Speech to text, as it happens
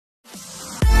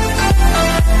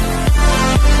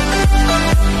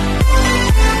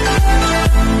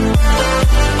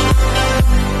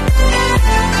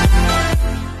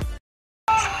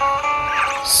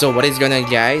So what is going on,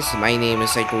 guys? My name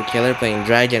is Psycho Killer playing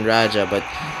Dragon Raja, but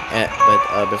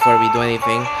before we do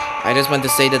anything, I just want to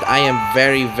say that I am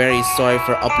very sorry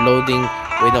for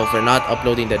for not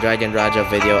uploading the Dragon Raja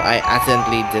video. I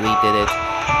accidentally deleted it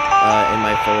in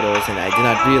my photos, and I did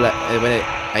not realize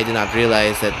I did not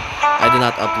realize that I did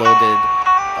not uploaded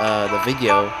the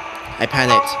video. I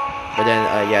panicked, but then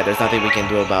yeah, there's nothing we can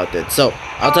do about it. So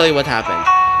I'll tell you what happened.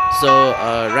 So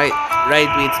right,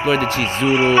 we explored the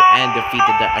Chizuru and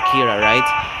defeated the Akira, right?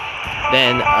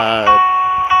 Then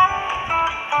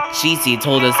Chizi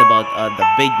told us about the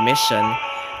big mission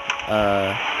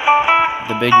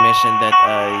that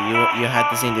you had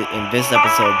to see in this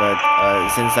episode, but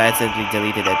since I accidentally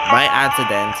deleted it by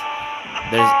accident,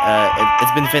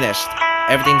 it's been finished.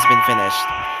 Everything's been finished.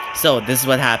 So this is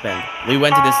what happened. We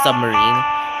went to this submarine,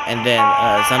 and then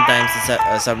sometimes the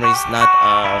submarine's not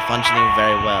functioning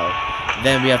very well.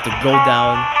 Then we have to go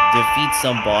down, defeat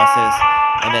some bosses,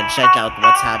 and then check out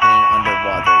what's happening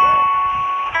underwater there.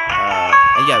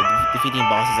 And yeah, defeating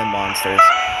bosses and monsters.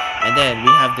 And then we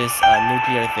have this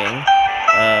nuclear thing.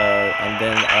 And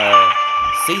then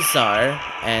Caesar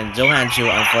and Johanchu,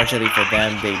 unfortunately for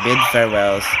them, they bid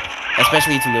farewells,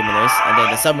 especially to Luminous. And then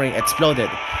the submarine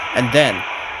exploded. And then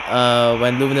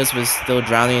when Luminous was still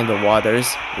drowning in the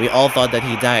waters, we all thought that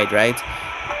he died, right?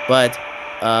 But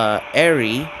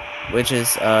Eri, which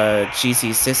is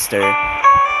Chizi's sister,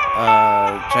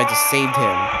 tried to save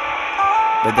him.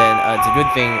 But then it's a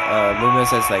good thing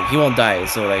Luminous says like he won't die,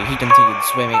 so like he continued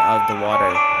swimming out of the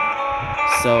water.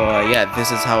 So yeah,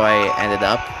 this is how I ended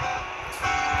up.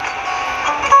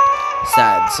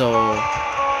 Sad. So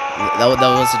that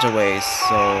was such a waste.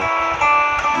 So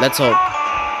let's hope,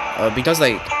 because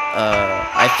like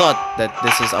I thought that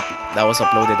that was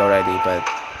uploaded already, but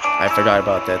I forgot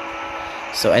about it.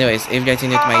 So anyways, if you guys are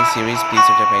new to my series, please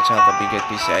subscribe to my channel. That'd be good,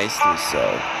 please guys do so.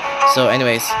 So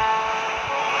anyways,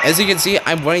 as you can see,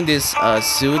 I'm wearing this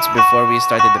suit before we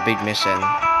started the big mission.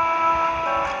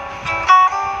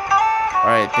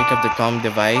 Alright, pick up the comm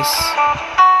device.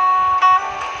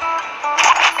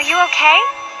 Are you okay?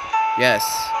 Yes.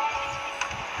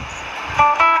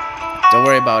 Don't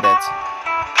worry about it.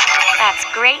 That's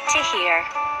great to hear.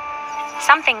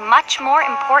 Something much more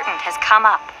important has come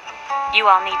up. You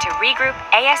all need to regroup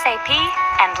ASAP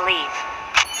and leave.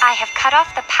 I have cut off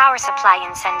the power supply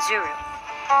in Senzuru.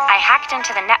 I hacked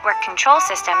into the network control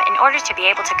system in order to be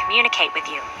able to communicate with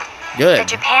you. Good.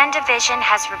 The Japan division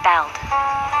has rebelled.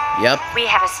 Yep. We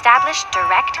have established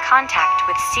direct contact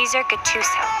with Caesar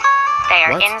Gattuso. They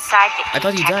are What? inside the I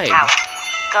thought he E-Tech died. tower.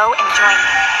 Go and join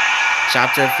them.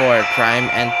 Chapter 4,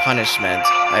 Crime and Punishment.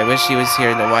 I wish he was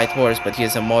here in the White Horse, but he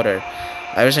is a motor.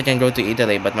 I wish I can go to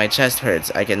Italy, but my chest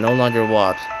hurts. I can no longer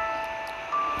walk.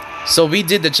 So we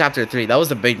did the chapter 3. That was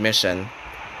the big mission.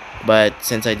 But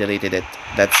since I deleted it,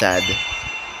 that's sad.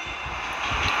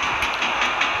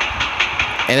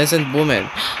 Innocent woman.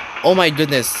 Oh my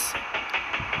goodness.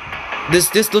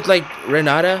 This looked like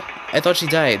Renata? I thought she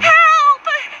died. Help!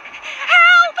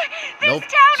 Help! This Nope,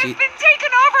 town has been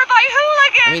taken over by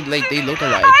hooligans! I mean, like, they look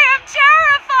alike. I am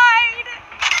terrified!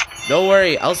 Don't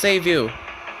worry, I'll save you.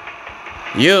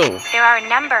 You! There are a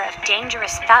number of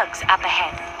dangerous thugs up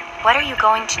ahead. What are you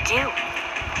going to do?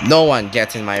 No one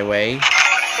gets in my way.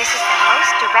 This is the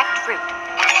most direct route.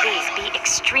 Please be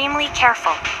extremely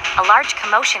careful. A large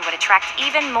commotion would attract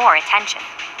even more attention.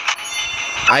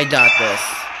 I got this.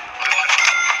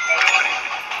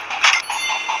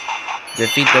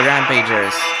 Defeat the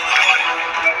Rampagers.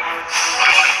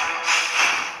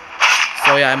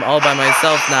 So yeah, I'm all by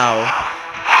myself now.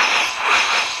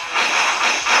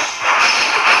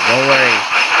 Don't worry.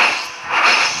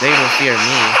 They will fear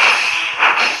me.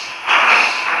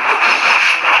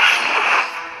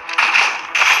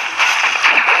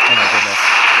 Oh my goodness.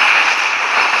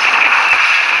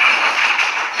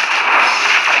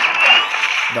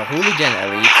 The hooligan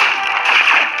elite.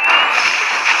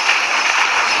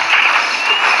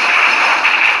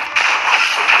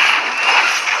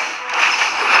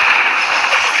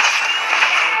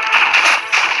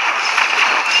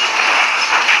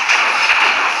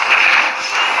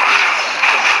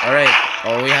 Alright,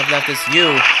 all we have left is you.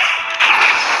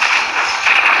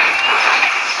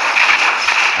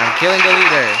 I'm killing the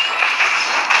leader.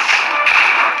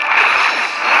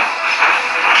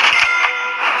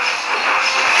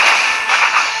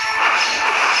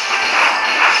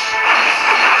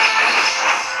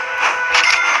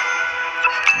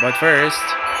 But first,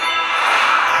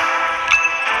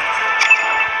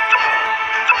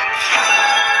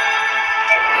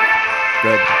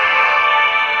 good.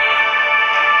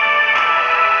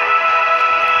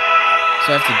 So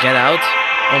I have to get out?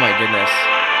 Oh my goodness.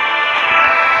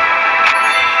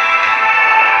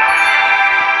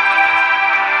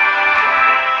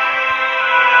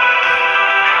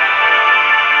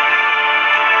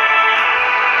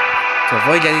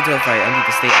 avoid getting to a fire. I need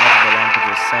to stay out of the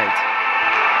rampager's sight.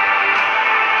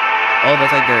 Oh,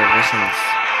 that's like their visions.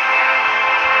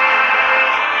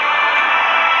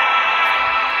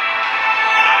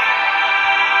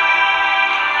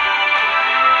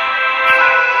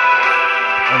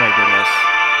 Oh my goodness.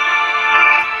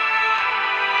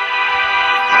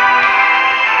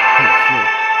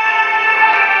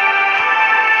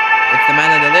 It's the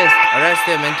man on the list. Arrest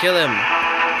him and kill him.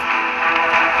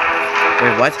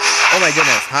 Wait, what? Oh my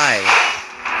goodness. Hi.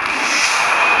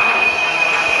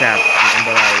 Crap. I'm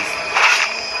embolized.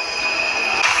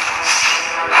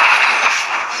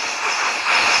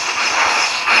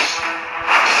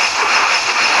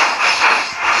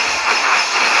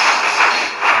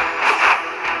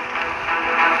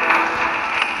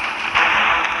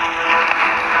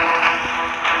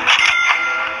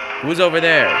 Who's over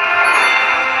there?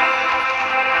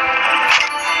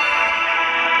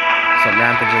 Some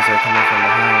rampages are coming from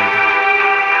behind.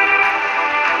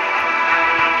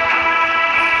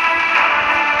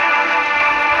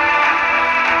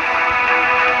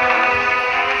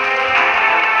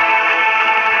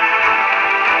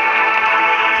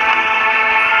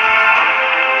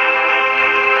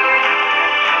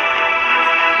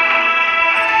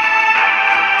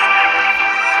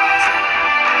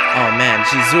 Oh man,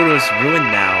 Chizuru's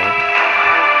ruined now.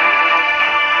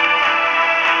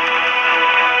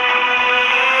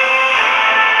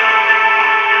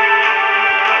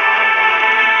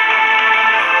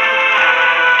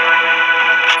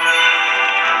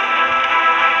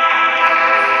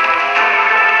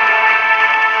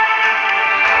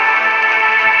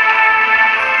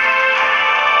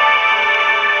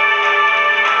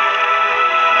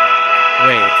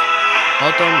 Wait,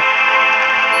 how come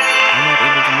I'm not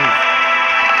able to move?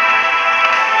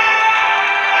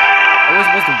 I was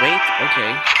supposed to wait?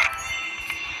 Okay.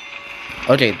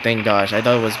 Okay, thank gosh. I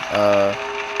thought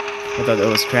it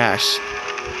was Crash.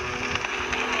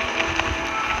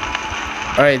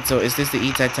 Alright, so is this the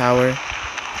E-Tech Tower?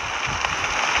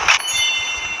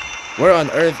 Where on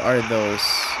earth are those?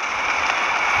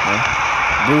 Huh?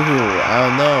 Boo-hoo, I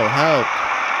don't know, help!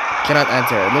 Cannot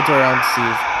enter. Look around to see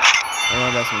if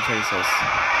anyone left some traces.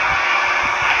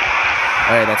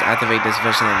 Alright, let's activate this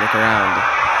vision and look around.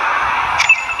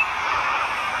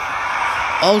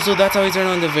 Oh, so that's how we turn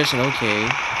on the vision. Okay.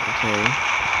 Okay.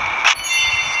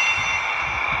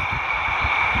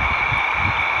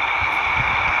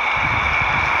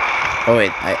 Oh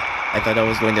wait, I thought I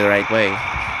was going the right way.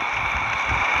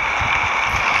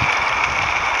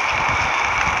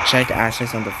 Check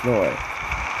ashes on the floor.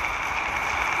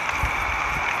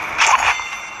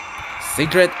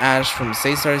 Cigarette ash from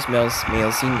Cesar's male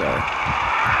singer.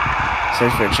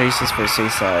 Search for traces for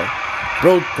Cesar.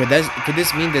 Bro, could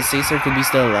this mean that Cesar could be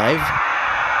still alive?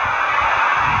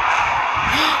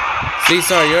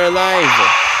 Cesar, you're alive!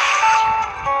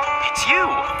 It's you!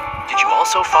 Did you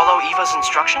also follow Eva's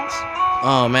instructions?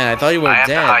 Oh man, I thought you were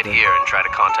dead. I have to hide here and try to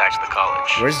contact the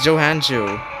college. Where's Johanchu?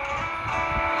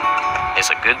 It's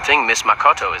a good thing Miss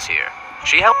Makoto is here.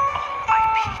 She helped. All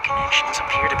IP connections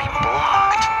appear to be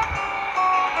blocked.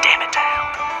 Damn it to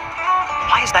hell.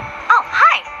 Why is that? Oh,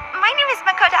 hi. My name is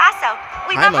Makoto Aso.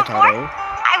 We Hi, met before. Makoto.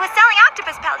 I was selling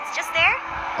octopus pellets just there.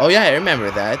 Oh yeah, I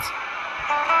remember that.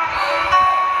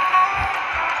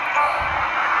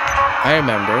 I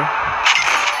remember.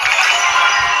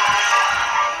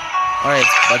 Alright,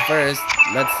 but first,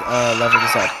 let's level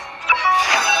this up.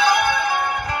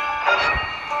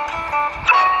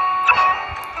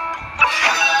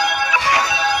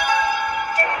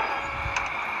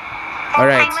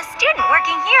 Alright. I'm a student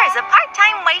working here as a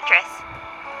part-time waitress.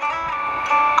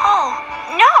 Oh,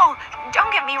 no!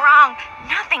 Don't get me wrong.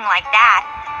 Nothing like that.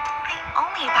 I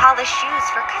only polish shoes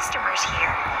for customers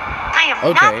here. I am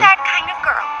not that kind of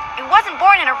girl. I wasn't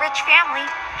born in a rich family.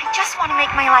 I just want to make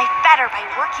my life better by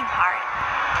working hard.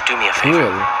 Do me a favor.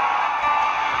 Cool.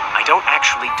 I don't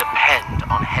actually depend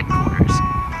on headquarters.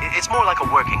 It's more like a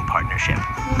working partnership.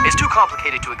 It's too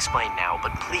complicated to explain now,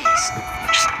 but please,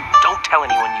 just don't tell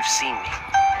anyone you've seen me.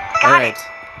 Got it.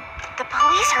 The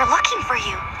police are looking for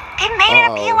you. They made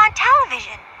an appeal on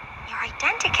television. Your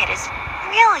identikit is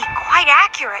really quite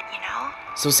accurate, you know.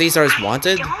 So Cesar is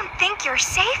wanted? I don't think you're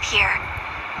safe here.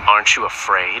 Aren't you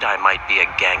afraid I might be a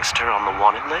gangster on the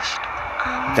wanted list?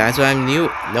 That's what I'm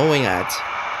knowing at.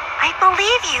 I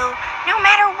believe you, no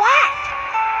matter what.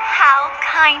 How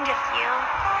kind of you.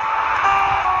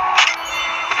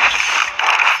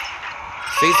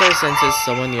 Cesar senses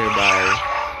someone nearby.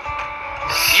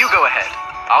 You go ahead.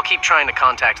 I'll keep trying to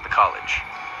contact the college.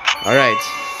 Alright.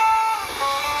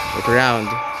 Look around.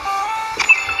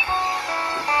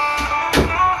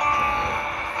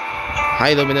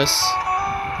 Hi, Luminous.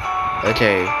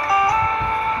 Okay.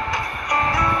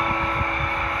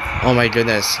 Oh my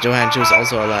goodness, Johan Chu's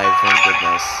also alive, thank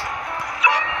goodness.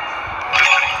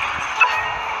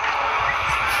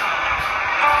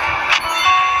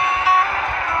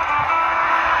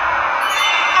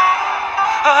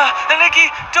 Nikki,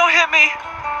 don't hit me!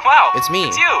 Wow, It's me.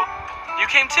 It's you! You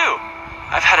came too.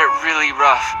 I've had it really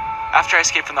rough. After I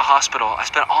escaped from the hospital, I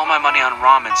spent all my money on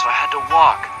ramen, so I had to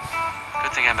walk.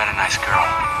 Good thing I met a nice girl.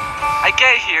 I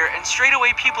get here, and straight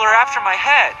away people are after my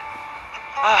head.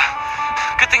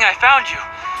 Good thing I found you.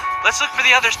 Let's look for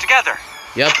the others together.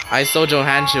 Yep, I saw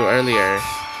Johan Chu earlier.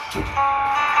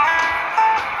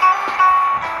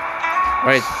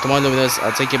 Alright, come on Luminous,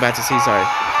 I'll take you back to Caesar.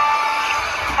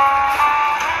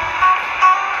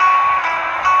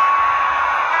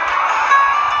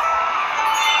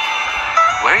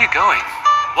 Where are you going?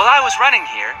 While I was running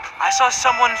here, I saw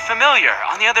someone familiar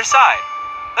on the other side.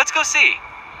 Let's go see.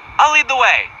 I'll lead the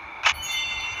way.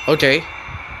 Okay.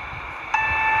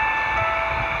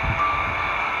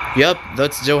 Yep,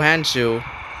 that's Johan Chu.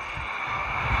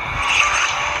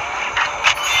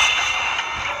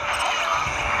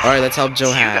 Alright, let's help It's you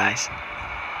Johan. guys.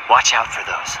 Watch out for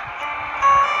those.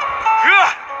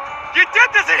 You did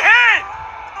this in hand!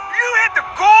 You hit the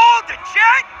goal, the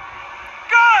jet!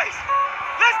 Guys,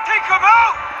 let's take him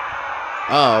out!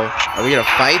 Oh, are we gonna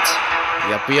fight?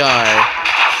 Yep, we are.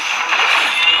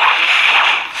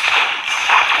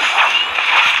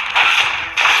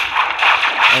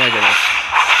 Oh my goodness.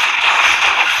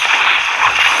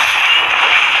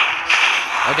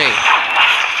 Okay.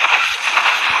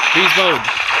 Freeze mode.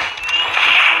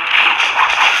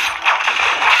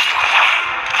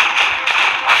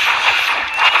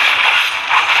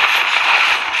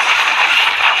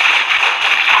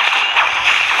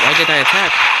 Why did I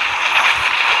attack?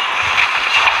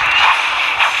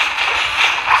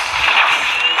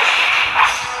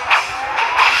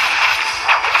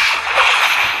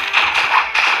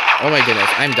 Oh my goodness,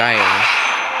 I'm dying.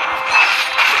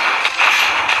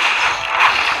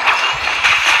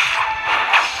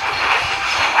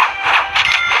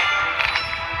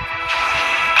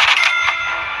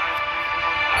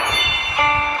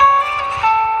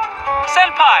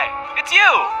 Senpai, it's you!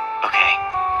 Okay.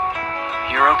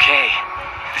 You're okay.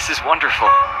 This is wonderful.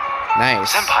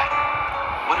 Nice. Senpai,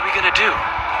 what are we gonna do?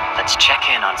 Let's check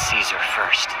in on Caesar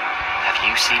first. Have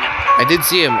you seen him? I did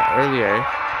see him earlier.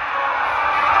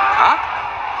 Huh?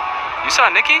 You saw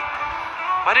Nikki?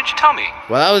 Why didn't you tell me?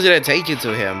 Well, I was gonna take you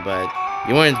to him, but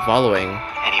you weren't following.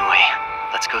 Anyway,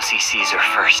 let's go see Caesar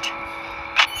first.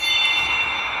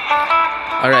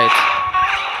 Alright.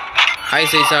 Hi,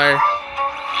 Cesar.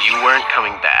 You weren't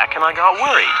coming back, and I got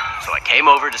worried, so I came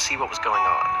over to see what was going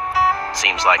on.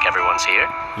 Seems like everyone's here.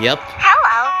 Yep.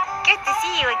 Hello. Good to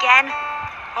see you again.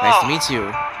 Nice to meet you.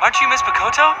 Aren't you Miss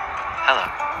Makoto? Hello.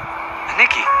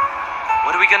 Nikki,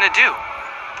 what are we gonna do?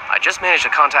 I just managed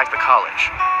to contact the college.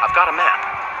 I've got a map.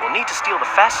 We'll need to steal the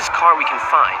fastest car we can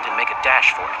find and make a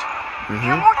dash for it.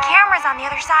 There are more cameras on the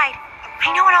other side. I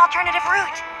know an alternative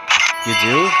route. You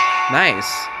do? Nice.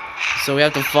 So we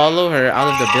have to follow her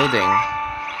out of the building.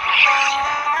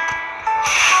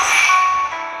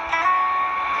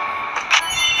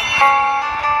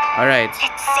 Alright.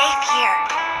 It's safe here.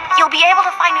 You'll be able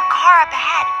to find a car up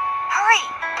ahead. Hurry.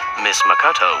 Miss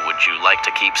Makoto, would you like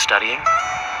to keep studying?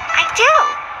 I do.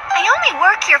 I only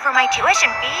work here for my tuition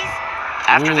fees.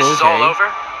 After Ooh, this is all okay. over,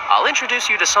 I'll introduce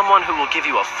you to someone who will give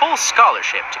you a full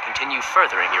scholarship to continue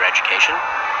furthering your education.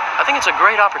 I think it's a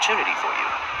great opportunity for you.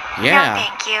 No, Yeah.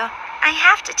 thank you. I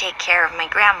have to take care of my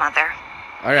grandmother.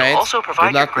 Alright. We'll also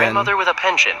provide Good your luck then. grandmother with a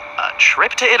pension. A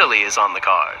trip to Italy is on the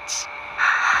cards.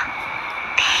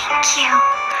 Thank you,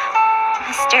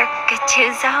 Mr.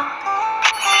 Gattuso.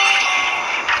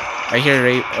 I hear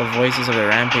voices of the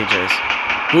rampagers.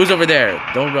 Who's over there?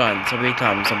 Don't run. Somebody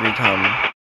come. Somebody come.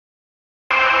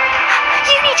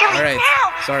 You need to leave Alright, now.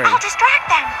 sorry. I'll distract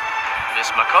them.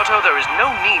 Miss Makoto, there is no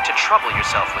need to trouble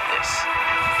yourself with this.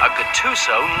 A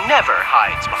Gattuso never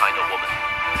hides behind a woman.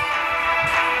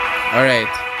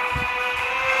 Alright.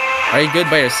 Are you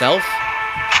good by yourself?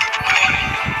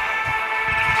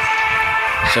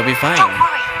 She'll be fine. Don't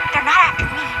worry. They're not after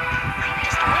me. I'm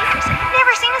just a waitress and you've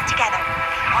never seen us together.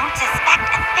 They won't suspect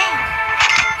a thing.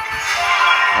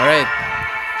 Alright.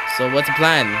 So what's the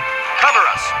plan? Cover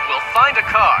us. We'll find a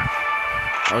car.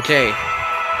 Okay.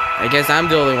 I guess I'm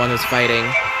the only one who's fighting.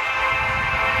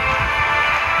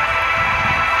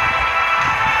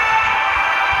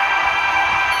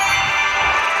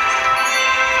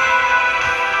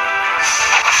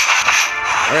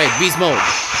 Alright, beast mode.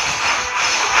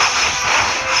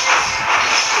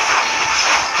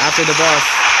 After the boss.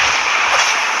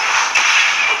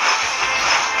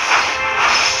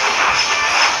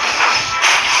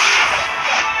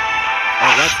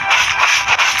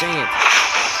 Dang it.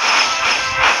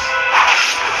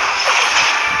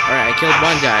 Alright, I killed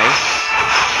one guy.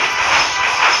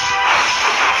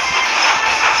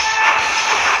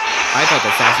 I thought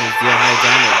assassins deal high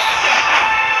damage.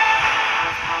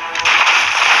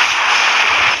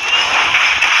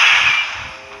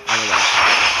 Oh my gosh.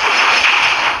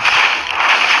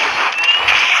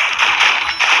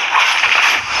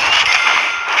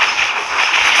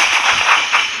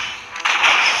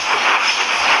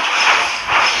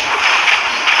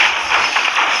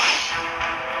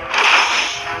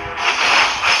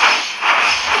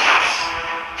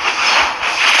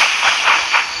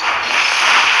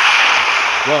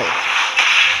 Whoa.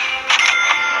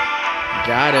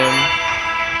 Got him.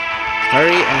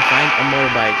 Hurry and find a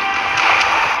motorbike.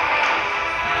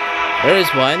 There is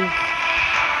one.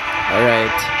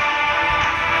 Alright.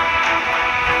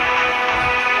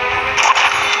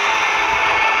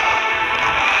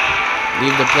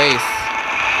 Leave the place.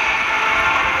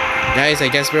 Guys, I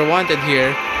guess we're wanted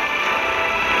here.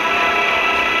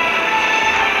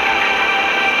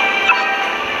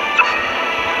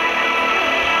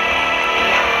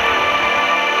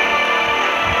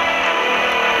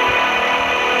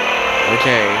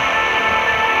 Okay.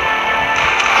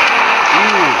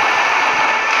 Ooh.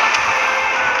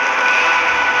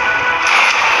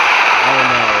 Oh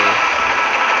no.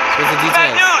 So what's the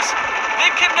Bad details? news!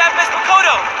 They've kidnapped Miss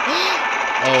Makoto!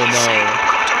 Oh no.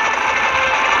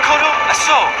 Makoto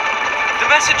Aso. The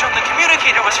message on the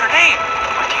communicator was her name.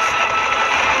 What do you think?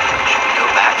 Should we go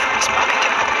back for Miss Makoto?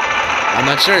 I'm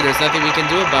not sure. There's nothing we can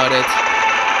do about it.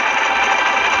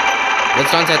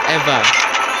 Let's contact Eva.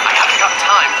 I haven't got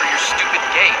time for your stupid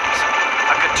games.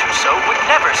 A Gattuso would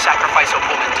never sacrifice a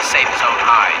woman to save his own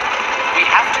hide. We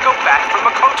have to go back for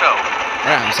Makoto.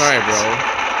 Alright, I'm sorry, bro.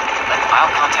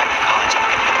 I'll contact the college and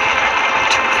communicator. The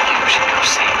two of you should go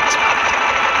save Miss Makoto.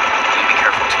 You be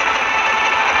careful too.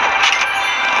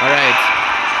 Alright.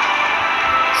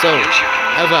 So, Use your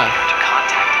Eva. communicator to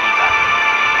contact Eva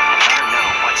and let her know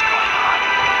what's going on.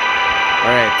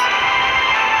 Alright.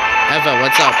 Eva,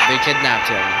 what's up? They kidnapped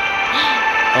him.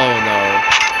 Oh no.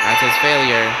 That's his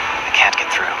failure. I can't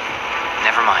get through.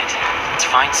 Never mind. Let's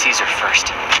find Caesar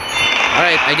first.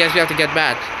 Alright, I guess we have to get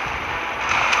back.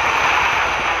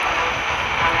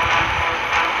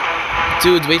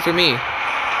 Dude, wait for me.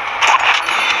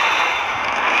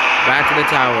 Back to the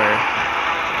tower.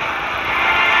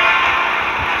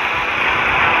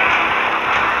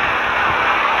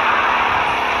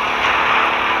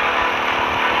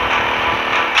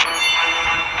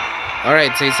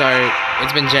 Alright, Cesar,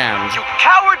 it's been jammed. You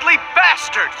cowardly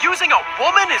bastard! Using a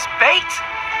woman as bait?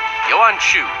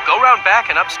 Yoan-Chu, go round back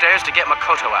and upstairs to get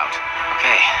Makoto out.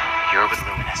 Okay, you're with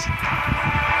Luminous.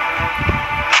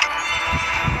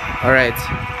 Alright.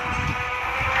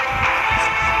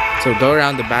 So go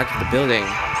around the back of the building.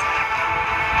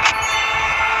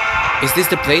 Is this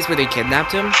the place where they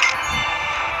kidnapped him?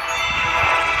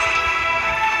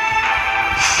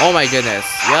 Oh my goodness.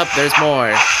 Yep, there's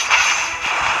more.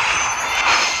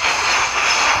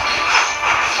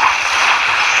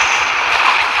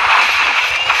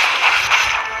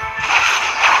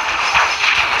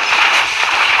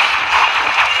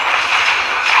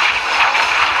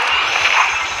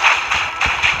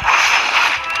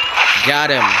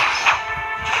 Got him.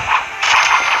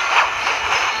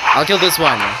 I'll kill this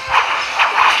one.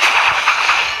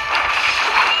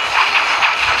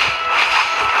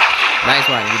 Nice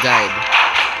one, he died.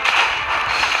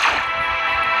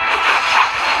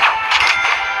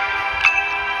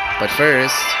 But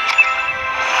first...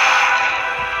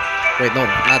 Wait, no,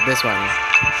 not this one.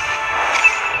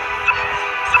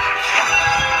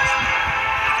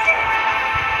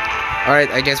 Alright,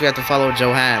 I guess we have to follow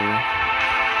Johan.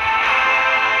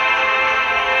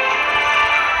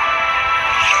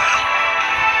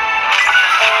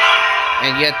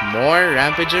 And yet more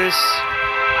rampagers?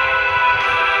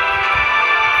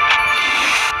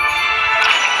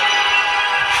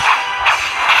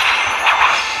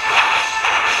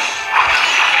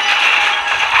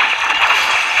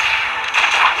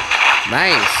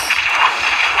 Nice.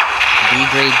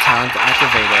 B-grade talent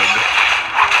activated.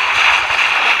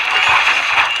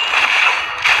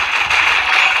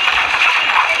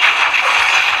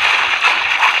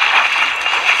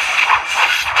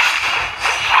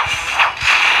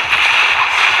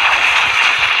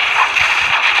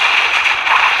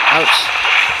 Ouch.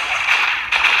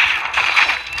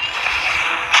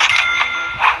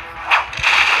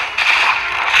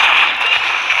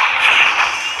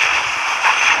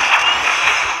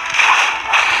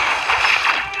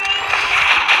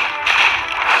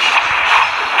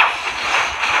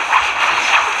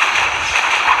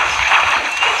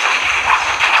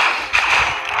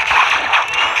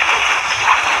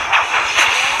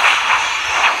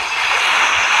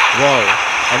 Whoa.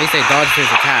 At least they dodged his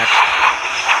attack.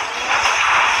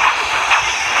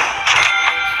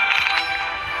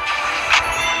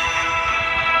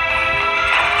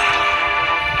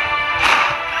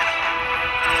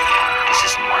 This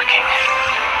isn't working.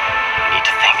 I need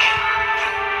to think.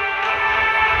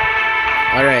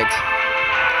 Alright.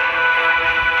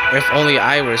 If only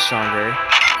I were stronger.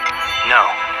 No.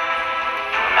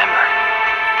 Remember,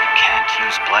 you can't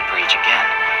use Blood Rage again.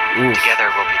 Oof. Together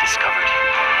we'll be discovered.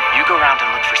 You go around and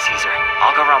look for Caesar.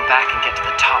 I'll go around back and get to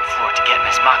the top floor to get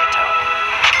Miss Makoto.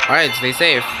 Alright, stay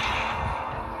safe.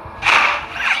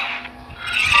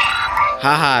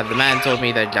 Haha, the man told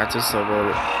me that Gattuso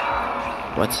will...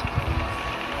 What?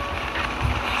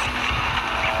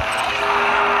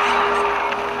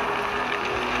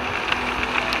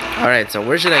 Alright, so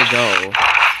where should I go?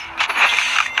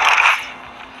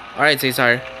 Alright,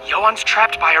 Caesar. Yohan's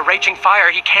trapped by a raging fire.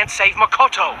 He can't save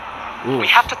Makoto. Ooh. We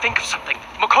have to think of something.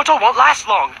 Makoto won't last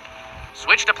long.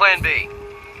 Switch to plan B.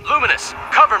 Luminous,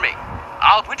 cover me.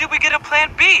 When did we get a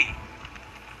plan B?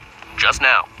 Just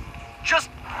now. Just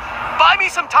buy me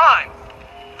some time.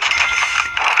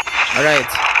 Alright.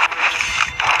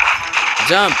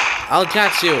 Jump! I'll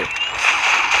catch you!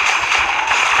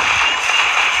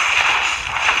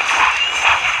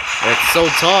 It's so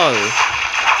tall.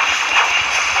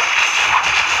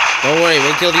 Don't worry,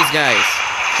 we'll kill these guys.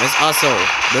 Miss Aso,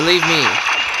 believe me.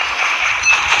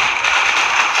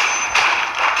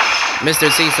 Mr.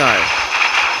 Caesar.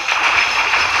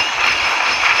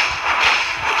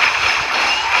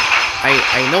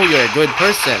 I know you're a good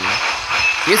person.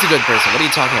 He is a good person. What are you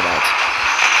talking about?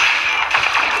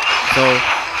 So,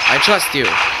 I trust you.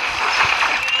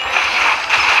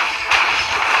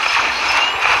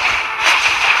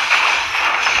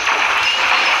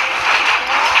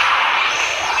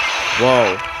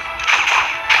 Whoa.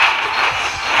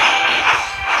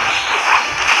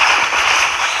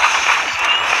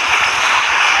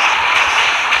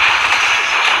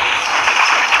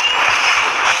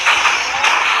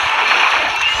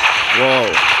 Whoa.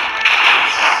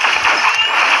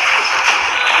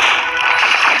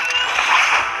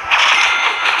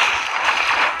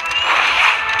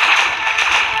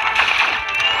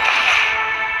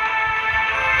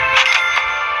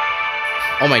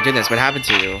 Oh my goodness, what happened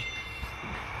to you?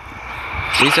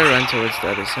 Caesar run towards the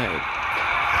other side.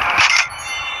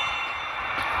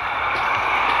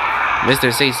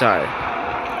 Mr. Caesar.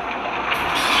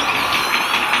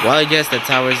 Well, I guess the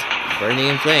tower's burning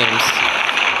in flames.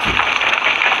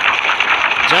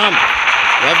 Jump!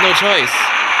 You have no choice.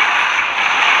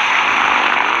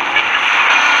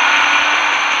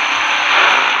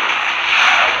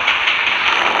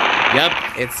 Yep,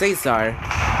 it's Caesar.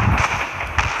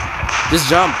 Just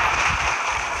jump.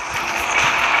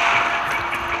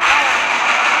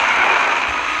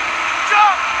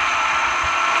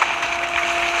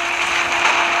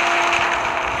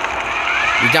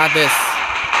 You got this.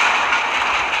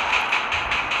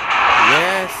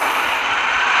 Yes.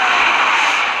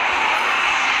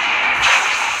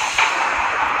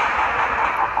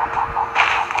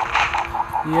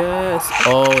 Yes.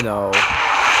 Oh no.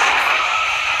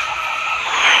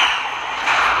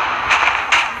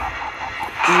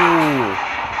 Ooh.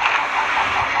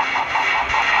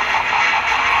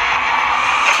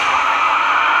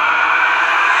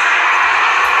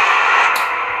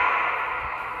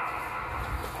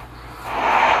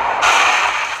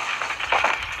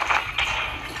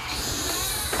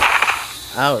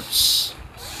 Ouch.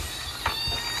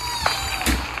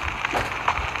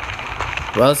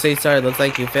 Well, Caesar, it looks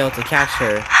like you failed to catch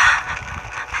her.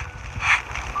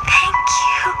 Thank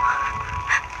you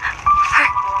for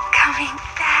coming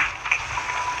back.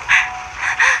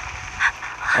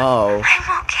 Oh. I'm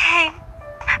okay.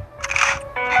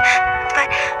 But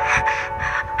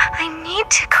I need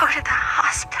to go to the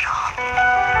hospital.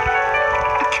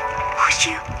 Would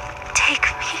you take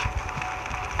me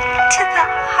to the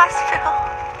hospital,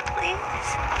 please?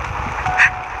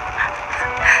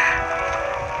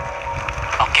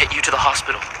 I'll get you to the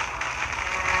hospital.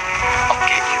 I'll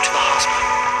get you to the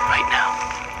hospital right now.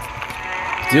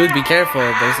 Dude, be careful.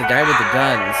 There's a guy with the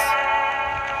guns.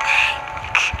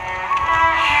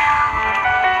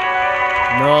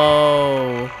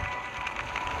 No.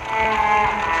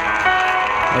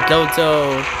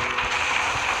 Makoto.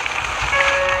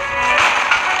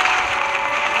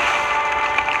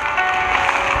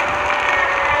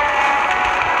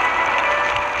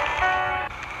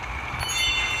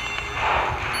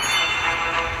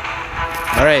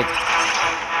 Alright.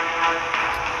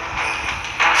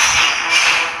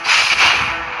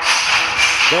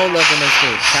 Don't let them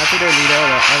escape. Capture their leader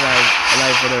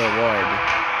alive for the reward.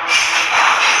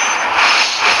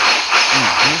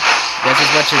 This is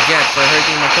what you get for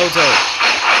hurting Makoto.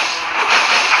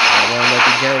 I won't let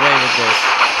you get away with this.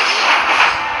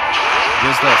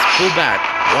 Useless. Pull back.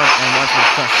 Watch me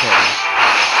crush him.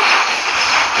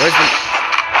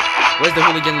 Where's the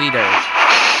hooligan leader?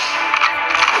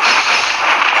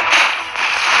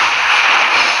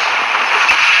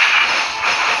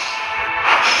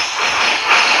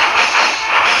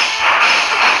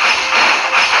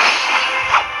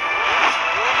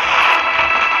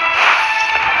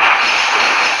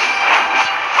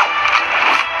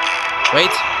 Wait.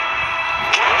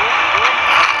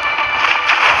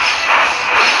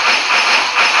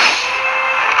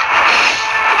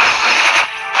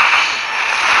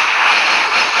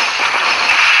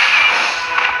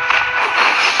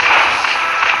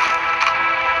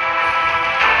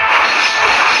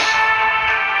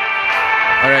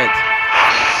 All right.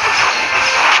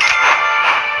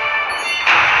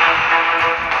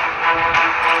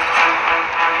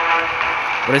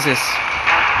 What is this?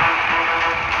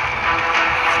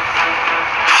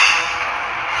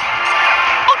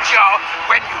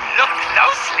 When you look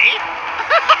closely...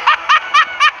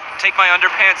 Take my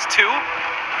underpants too?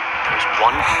 There's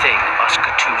one thing us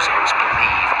Gatuzos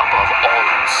believe above all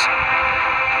else.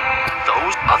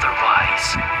 Those otherwise,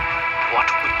 what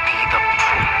would be the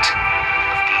point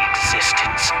of the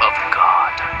existence of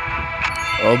God?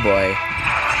 Oh boy.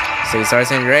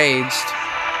 Caesar's enraged.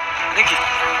 Nikki,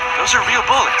 those are real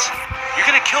bullets. You're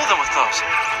gonna kill them with those.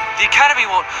 The Academy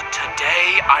won't...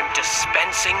 Today, I'm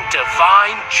dispensing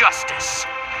divine justice.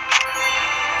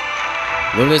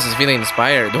 Lulus is feeling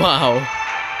inspired. Wow.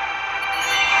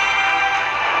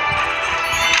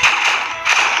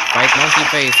 Fight monkey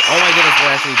face. Oh my goodness, we're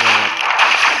actually doing it.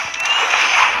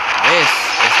 This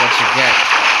is what you get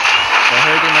for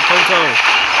hurting Makoto.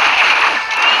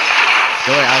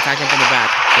 Don't worry, I'll attack him from the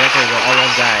back. Therefore, we'll all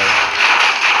won't die.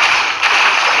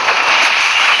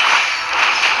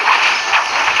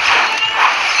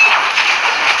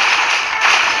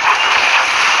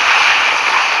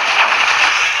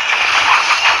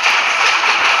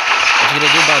 What you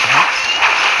gonna do about it, huh?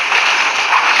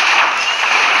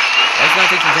 Let's not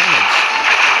take some damage.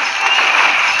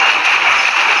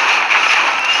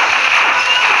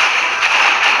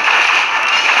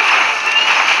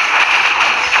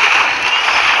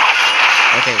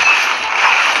 Okay.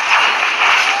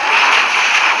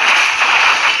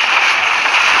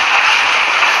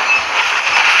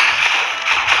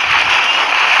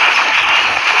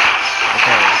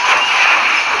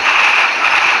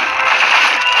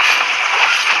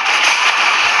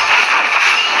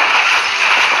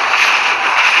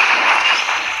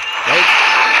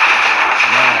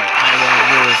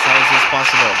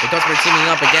 Possible because we're teaming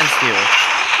up against you.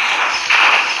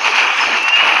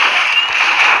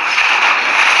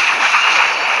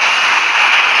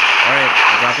 Alright,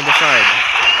 dropping the shard.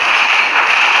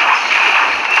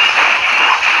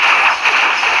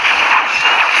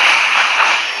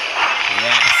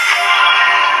 Yes.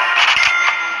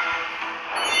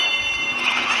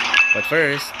 But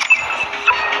first.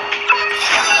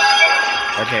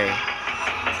 Okay.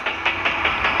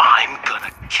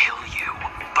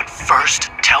 First,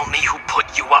 tell me who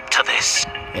put you up to this.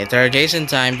 Interrogation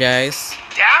time, guys.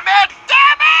 Damn it!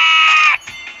 Damn it!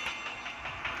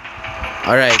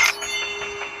 Alright.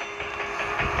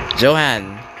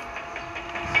 Johan.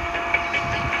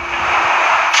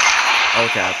 Oh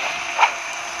crap.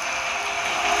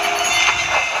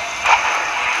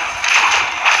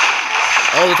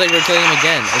 Oh, looks like we're killing him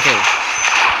again. Okay.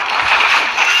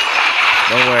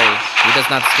 Don't worry. He does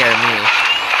not scare me.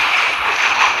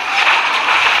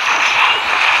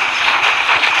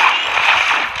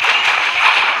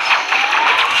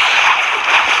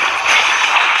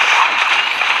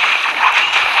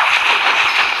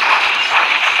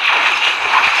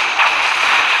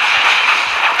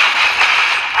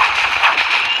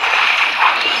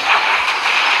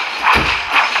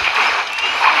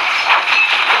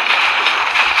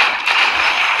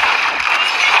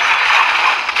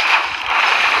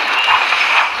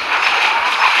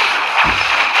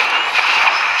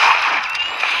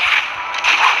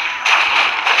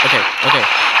 Okay.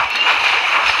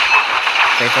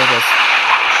 Stay focused.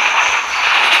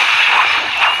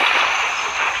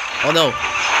 Oh no!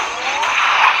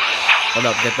 Hold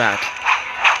up, get back.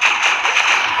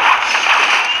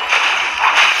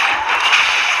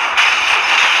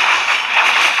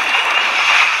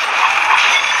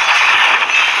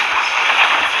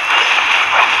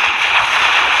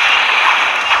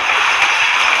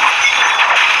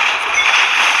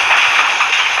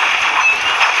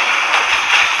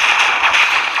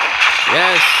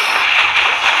 Yes!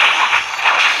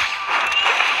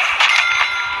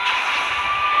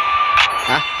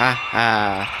 Ha ha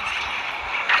ha.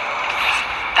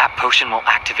 That potion will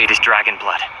activate his dragon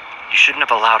blood. You shouldn't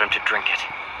have allowed him to drink it.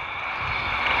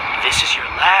 This is your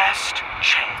last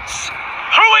chance.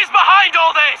 Who is behind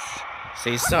all this?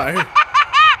 Caesar.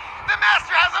 The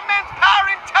master has immense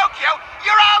power in Tokyo.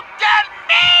 You're all dead,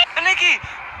 me! Nikki!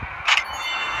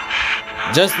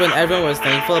 Just when everyone was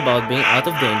thankful about being out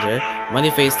of danger,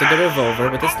 Moneyface took the revolver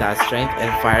with his last strength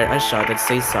and fired a shot at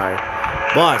Caesar.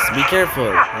 Boss, be careful,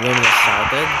 Luminous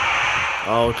shouted.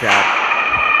 Oh crap.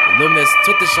 Luminous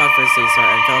took the shot for Caesar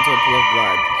and fell into a pool of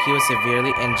blood. He was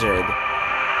severely injured.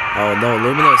 Oh no,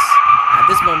 Luminous. At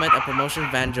this moment, a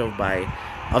promotion van drove by.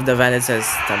 Of the van it says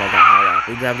Tamagahara.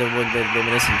 We grabbed the wounded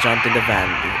Luminous and jumped in the van,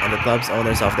 and the club's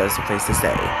owners offered us a place to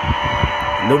stay.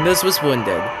 Luminous was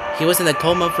wounded. He was in a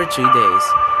coma for 3 days.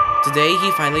 Today,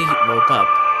 he finally woke up.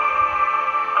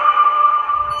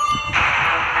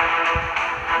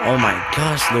 Oh my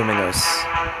gosh, Luminous.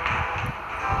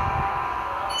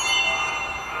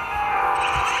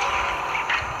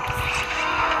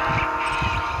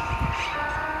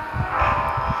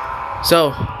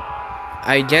 So,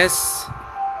 I guess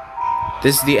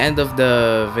this is the end of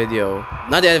the video.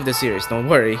 Not the end of the series, don't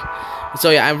worry. So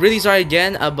yeah, I'm really sorry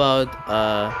again about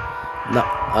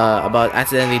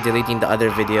accidentally deleting the other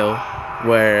video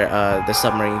where the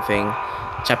submarine thing,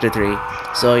 chapter 3.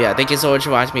 So yeah, thank you so much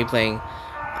for watching me playing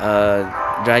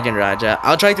Dragon Raja.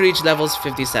 I'll try to reach levels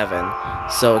 57.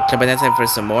 So come back next time for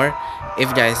some more. If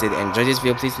you guys did enjoy this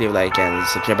video, please leave a like and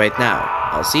subscribe right now.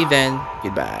 I'll see you then.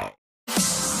 Goodbye.